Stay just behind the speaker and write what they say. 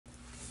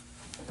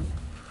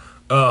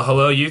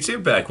Hello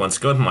YouTube, back once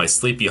again with my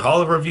Sleepy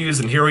Hollow reviews,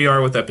 and here we are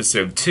with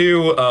episode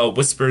 2,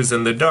 Whispers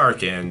in the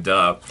Dark, and,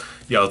 yeah,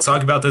 let's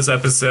talk about this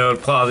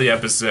episode. Plot of the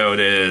episode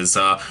is,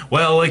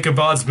 well,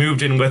 Ichabod's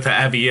moved in with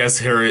Abby as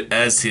her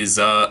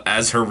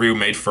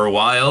roommate for a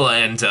while,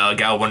 and,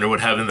 gotta wonder what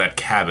happened in that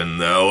cabin,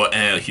 though,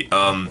 and,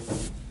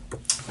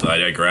 I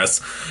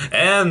digress.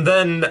 And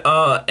then,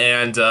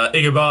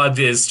 Ichabod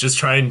is just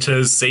trying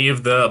to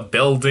save the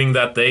building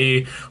that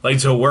they like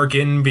to work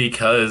in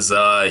because,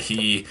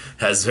 he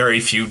has very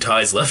few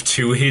ties left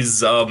to his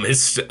time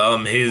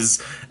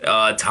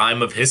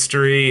of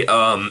history,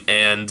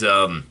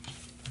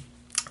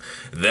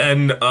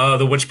 then,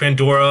 the Witch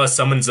Pandora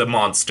summons a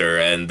monster,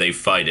 and they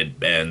fight it,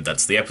 and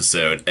that's the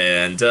episode.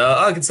 And,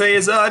 I can say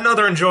is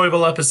another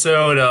enjoyable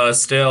episode.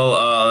 Still,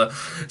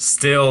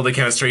 the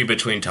chemistry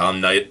between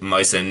Tom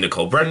Mice and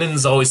Nicole Brennan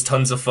is always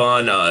tons of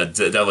fun.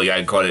 Definitely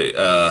got quite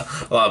a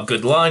lot of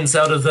good lines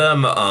out of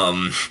them.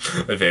 My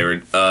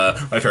favorite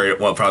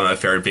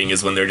being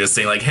is when they're just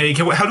saying, like, hey,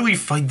 how do we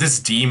fight this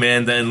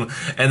demon? And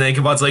then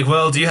Ichabod's like,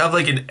 well, do you have,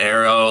 like, an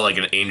arrow, like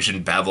an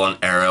ancient Babylon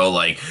arrow,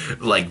 like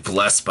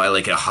blessed by,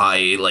 like, a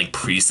high, like,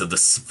 priest of the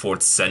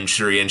 4th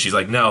century? And she's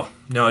like, no,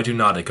 I do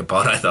not,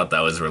 Ichabod. I thought that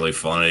was really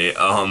funny.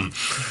 The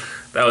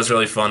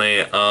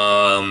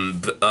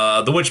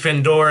Witch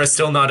Pandora is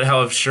still not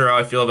how sure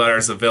I feel about her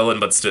as a villain,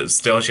 but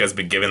still she has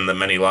been given the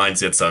many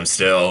lines yet,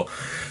 so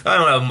I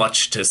don't have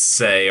much to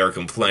say or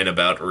complain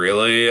about,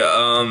 really,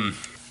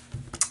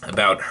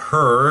 about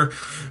her.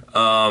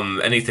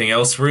 Anything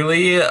else,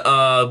 really?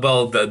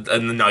 Well, the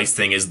nice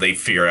thing is they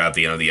figure out at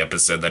the end of the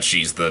episode that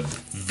she's the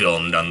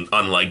villain,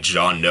 unlike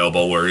John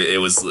Noble, where it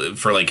was,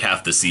 for like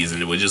half the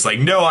season, it was just like,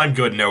 no, I'm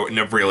good, no,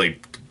 really,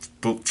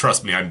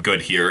 trust me, I'm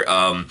good here,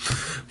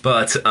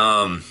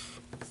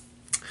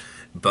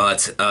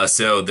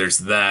 so there's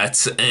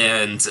that,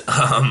 and,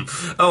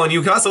 oh, and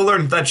you can also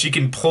learn that she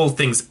can pull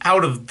things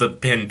out of the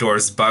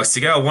Pandora's box.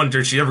 You gotta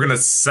wonder if she's ever gonna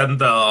send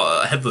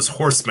the Headless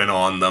Horseman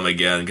on them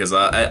again, because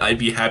I'd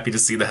be happy to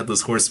see the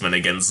Headless Horseman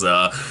against,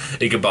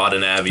 Ichabod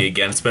and Abby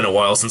again. It's been a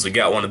while since we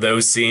got one of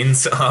those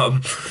scenes.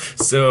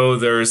 So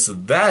there's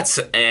that,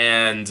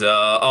 and,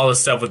 all the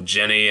stuff with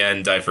Jenny,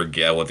 and I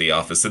forget what the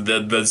officer,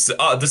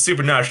 the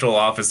supernatural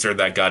officer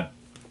that got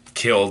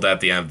killed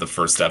at the end of the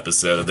first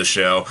episode of the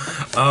show.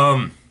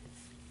 None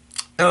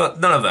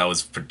of that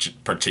was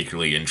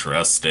particularly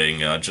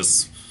interesting.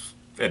 Just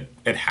it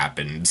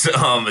happened.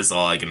 Is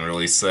all I can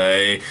really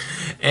say.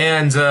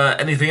 And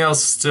anything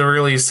else to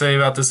really say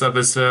about this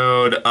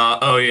episode?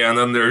 Oh yeah, and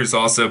then there's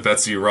also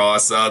Betsy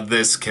Ross.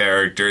 This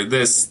character.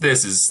 This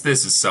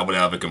is someone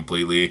out of a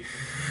completely.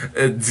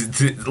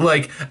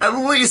 Like, at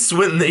least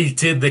when they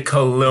did the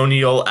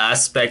colonial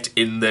aspect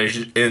in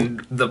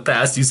the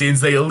past few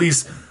scenes, they at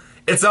least.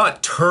 It's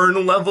not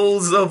turn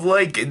levels of,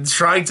 like,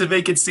 trying to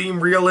make it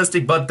seem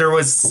realistic, but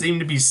there seemed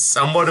to be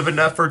somewhat of an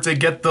effort to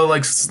get the,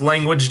 like,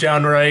 language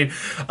down right.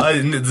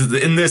 In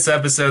this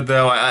episode,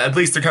 though, at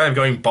least they're kind of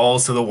going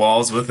balls to the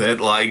walls with it.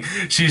 Like,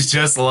 she's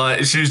just like,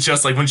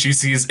 when she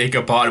sees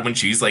Ichabod, when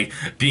she's, like,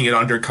 being an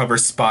undercover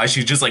spy,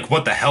 she's just like,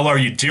 what the hell are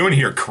you doing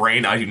here,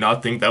 Crane? I do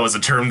not think that was a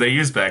term they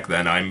used back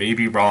then. I may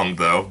be wrong,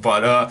 though.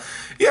 But,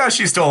 yeah,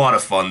 she's still a lot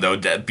of fun, though.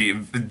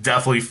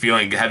 Definitely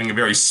having a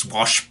very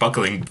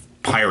swashbuckling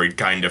pirate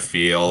kind of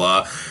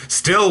feel.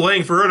 Still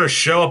waiting for her to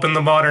show up in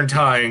the modern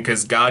time,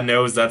 because God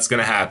knows that's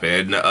gonna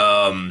happen.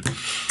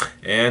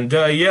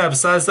 Yeah,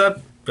 besides that,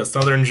 just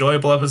another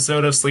enjoyable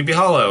episode of Sleepy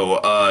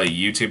Hollow.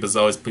 YouTube, as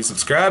always, please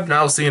subscribe, and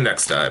I'll see you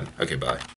next time. Okay, bye.